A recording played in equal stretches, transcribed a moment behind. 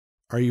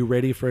Are you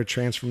ready for a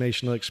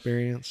transformational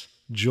experience?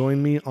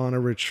 Join me on a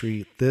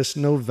retreat. This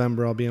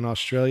November, I'll be in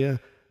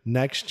Australia.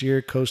 Next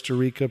year, Costa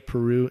Rica,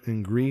 Peru,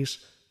 and Greece.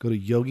 Go to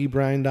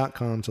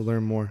yogibrian.com to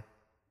learn more.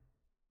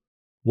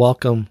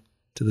 Welcome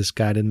to this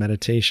guided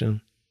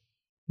meditation.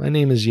 My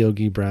name is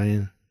Yogi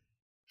Brian.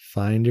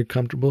 Find your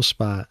comfortable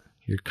spot,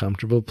 your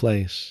comfortable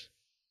place,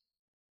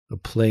 a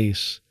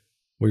place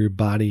where your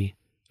body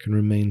can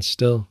remain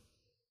still.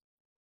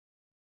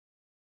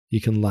 You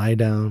can lie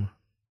down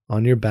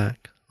on your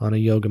back on a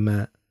yoga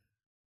mat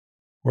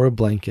or a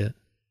blanket,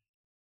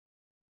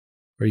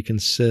 or you can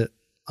sit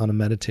on a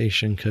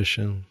meditation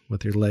cushion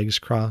with your legs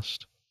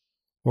crossed,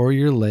 or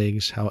your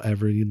legs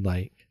however you'd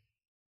like,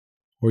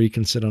 or you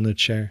can sit on a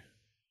chair.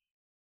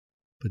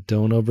 But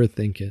don't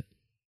overthink it.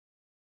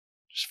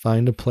 Just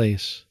find a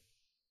place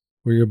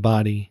where your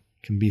body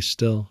can be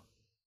still.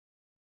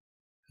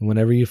 And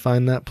whenever you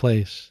find that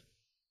place,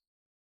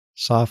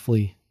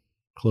 softly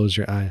close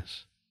your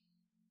eyes.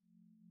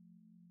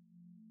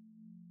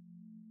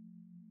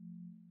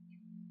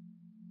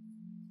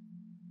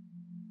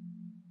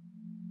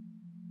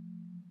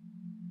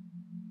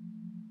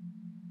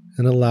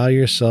 And allow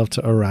yourself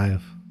to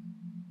arrive,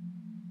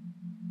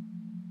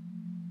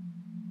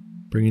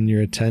 bringing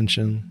your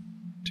attention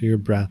to your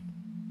breath,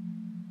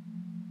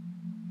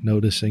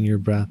 noticing your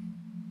breath.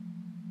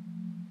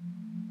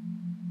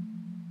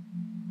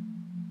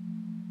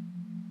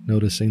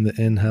 Noticing the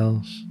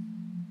inhales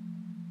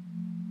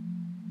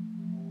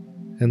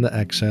and the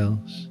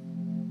exhales.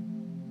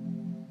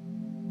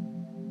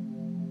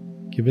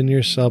 Giving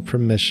yourself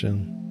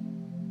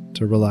permission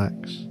to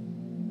relax.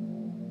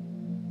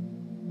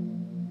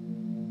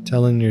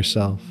 Telling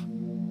yourself,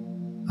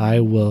 I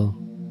will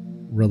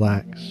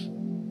relax.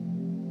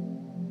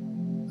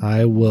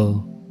 I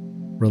will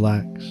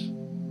relax.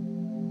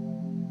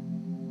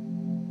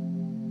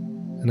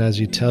 And as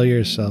you tell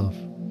yourself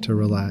to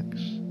relax,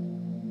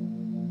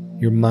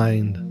 your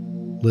mind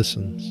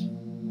listens,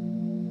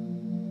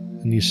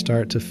 and you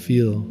start to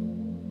feel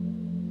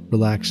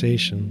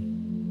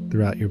relaxation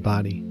throughout your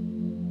body.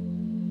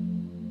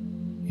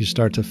 You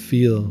start to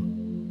feel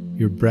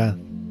your breath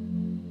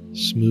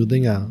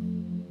smoothing out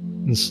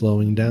and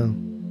slowing down.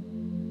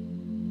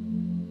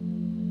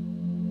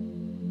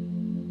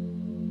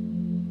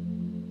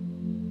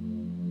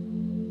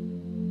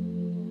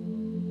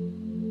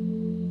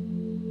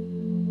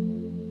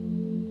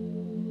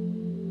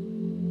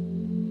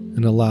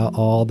 And allow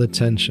all the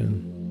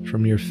tension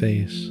from your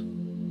face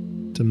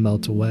to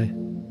melt away.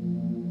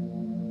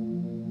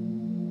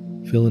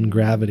 Feeling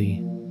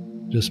gravity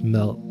just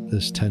melt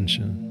this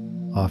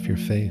tension off your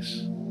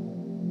face.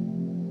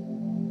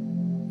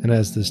 And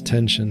as this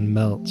tension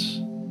melts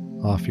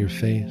off your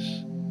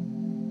face,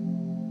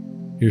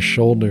 your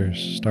shoulders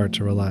start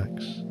to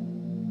relax.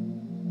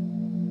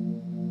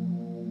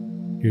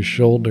 Your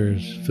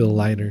shoulders feel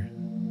lighter.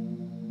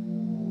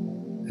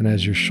 And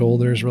as your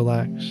shoulders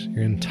relax,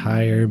 your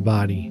entire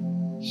body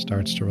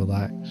starts to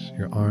relax.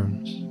 Your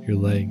arms, your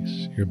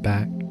legs, your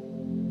back.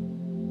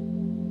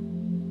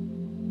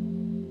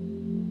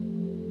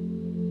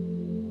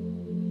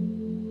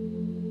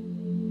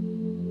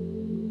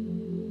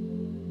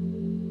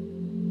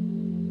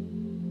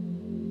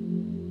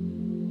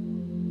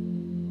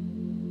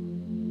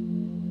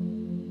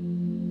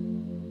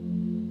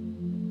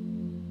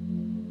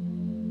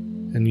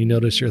 And you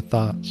notice your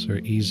thoughts are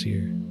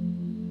easier.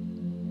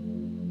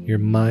 Your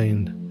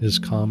mind is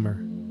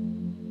calmer.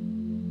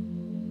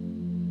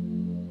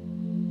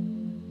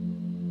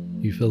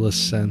 You feel a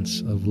sense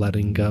of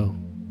letting go,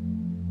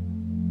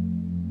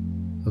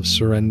 of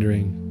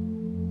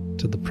surrendering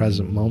to the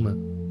present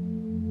moment.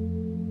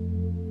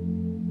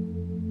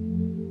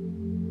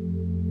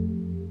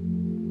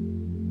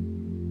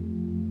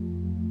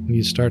 And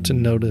you start to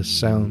notice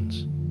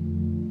sounds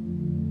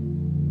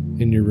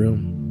in your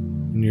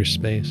room, in your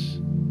space.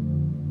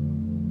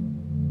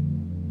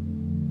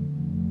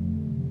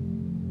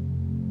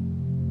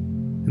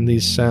 And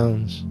these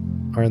sounds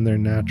are in their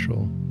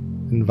natural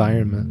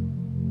environment.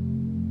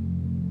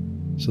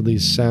 So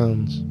these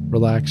sounds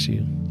relax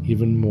you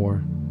even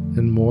more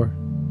and more.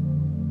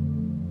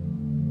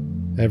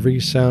 Every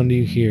sound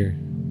you hear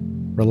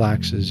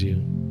relaxes you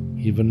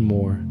even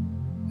more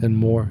and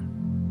more.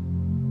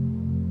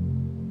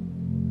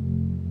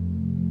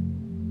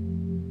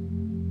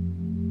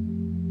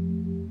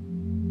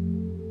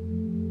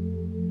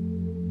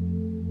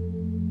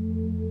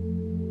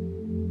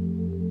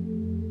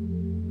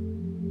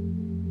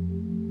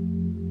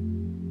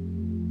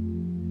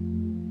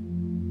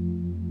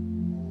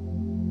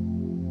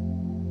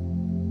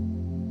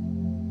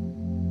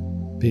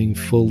 Being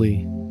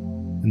fully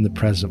in the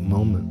present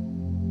moment,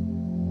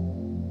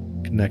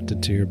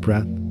 connected to your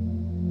breath,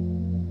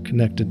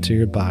 connected to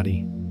your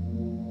body,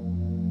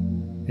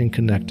 and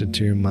connected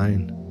to your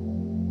mind.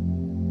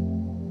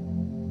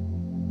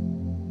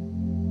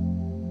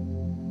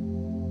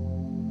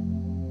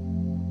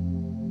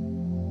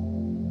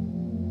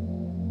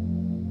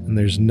 And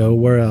there's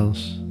nowhere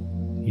else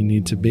you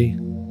need to be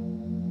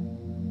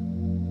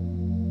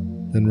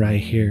than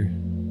right here,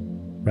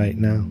 right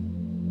now.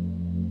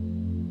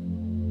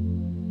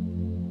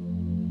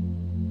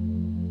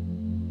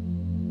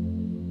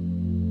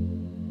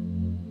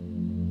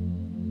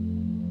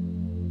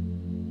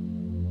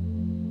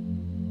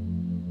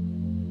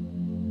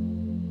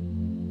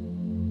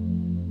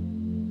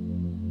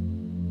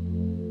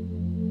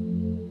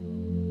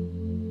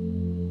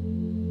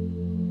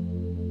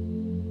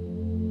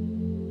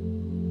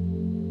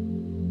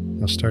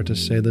 Now start to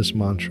say this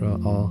mantra.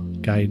 I'll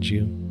guide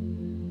you.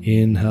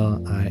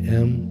 Inhale, I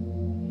am.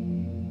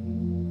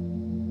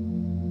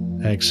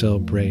 Exhale,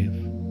 brave.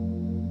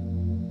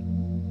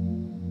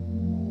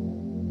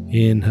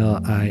 Inhale,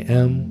 I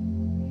am.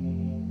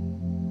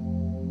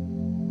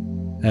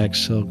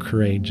 Exhale,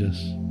 courageous.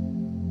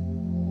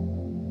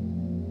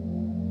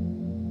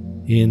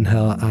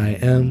 Inhale, I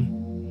am.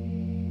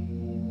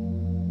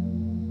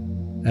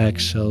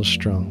 Exhale,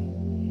 strong.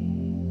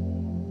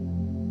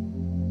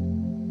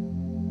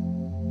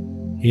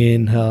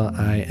 Inhale,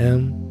 I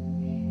am.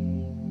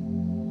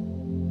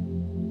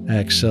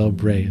 Exhale,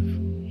 brave.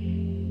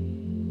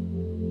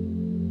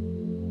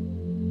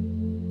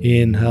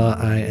 Inhale,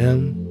 I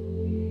am.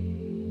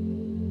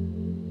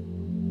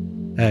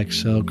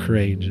 Exhale,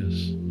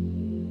 courageous.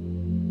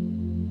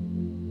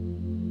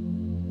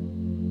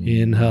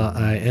 Inhale,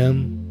 I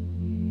am.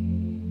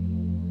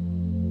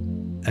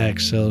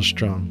 Exhale,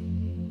 strong.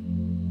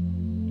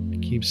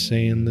 Keep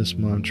saying this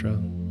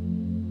mantra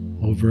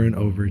over and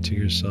over to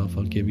yourself.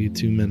 I'll give you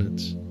 2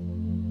 minutes.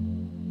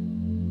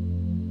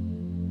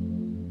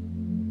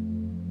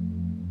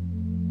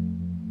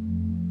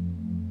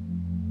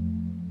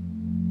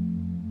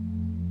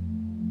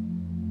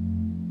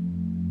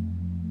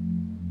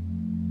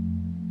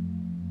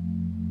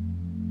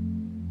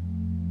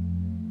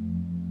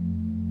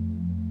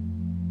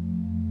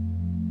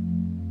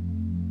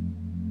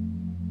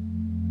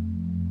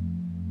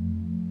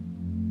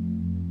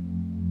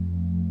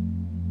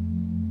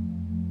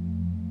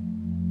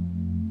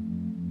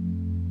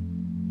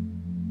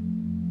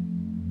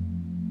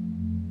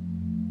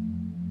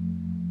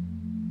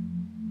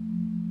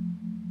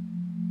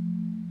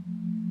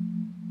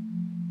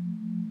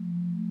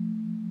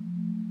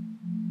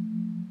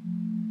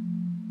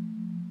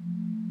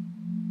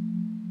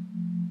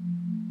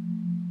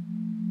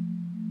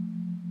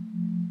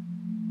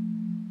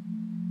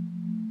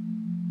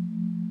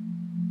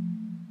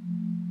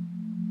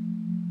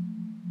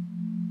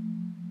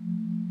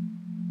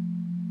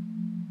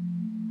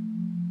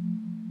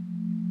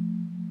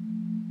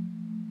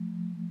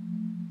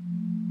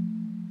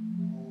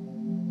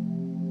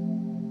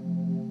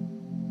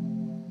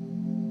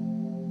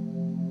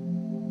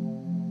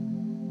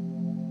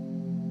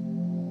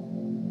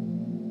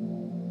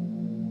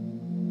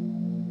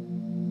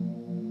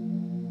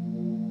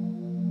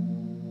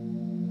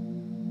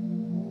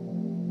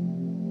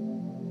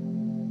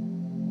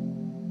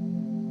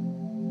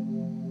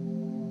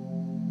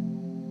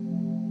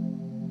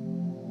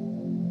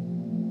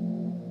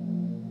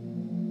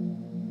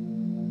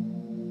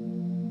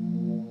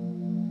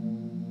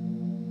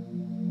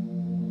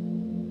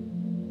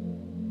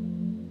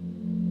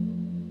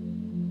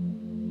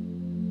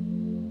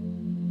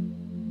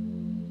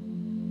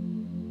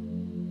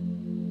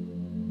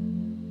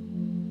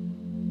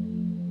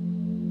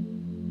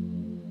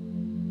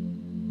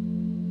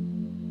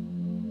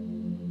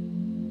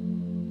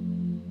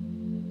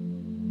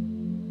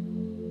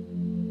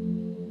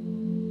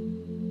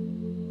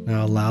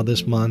 Now allow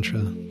this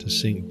mantra to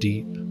sink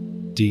deep,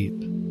 deep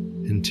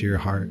into your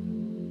heart.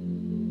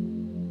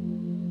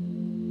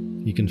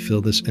 You can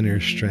feel this inner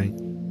strength,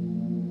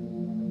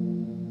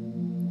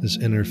 this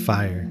inner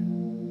fire,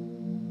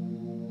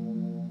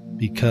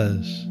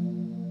 because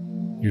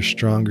you're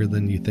stronger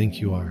than you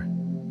think you are.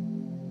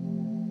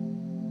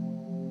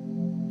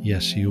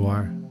 Yes, you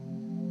are.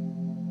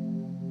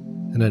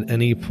 And at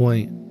any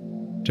point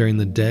during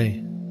the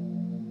day,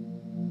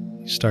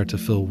 you start to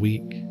feel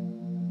weak,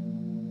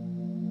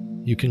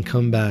 you can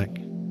come back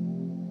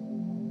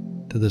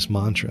to this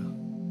mantra.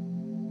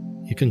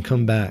 You can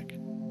come back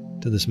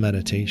to this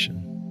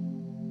meditation.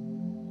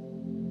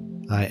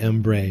 I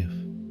am brave.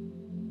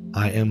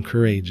 I am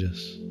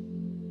courageous.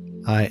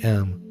 I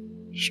am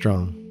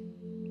strong.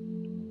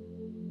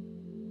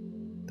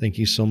 Thank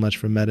you so much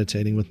for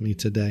meditating with me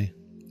today.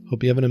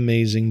 Hope you have an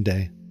amazing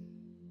day.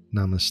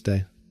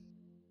 Namaste.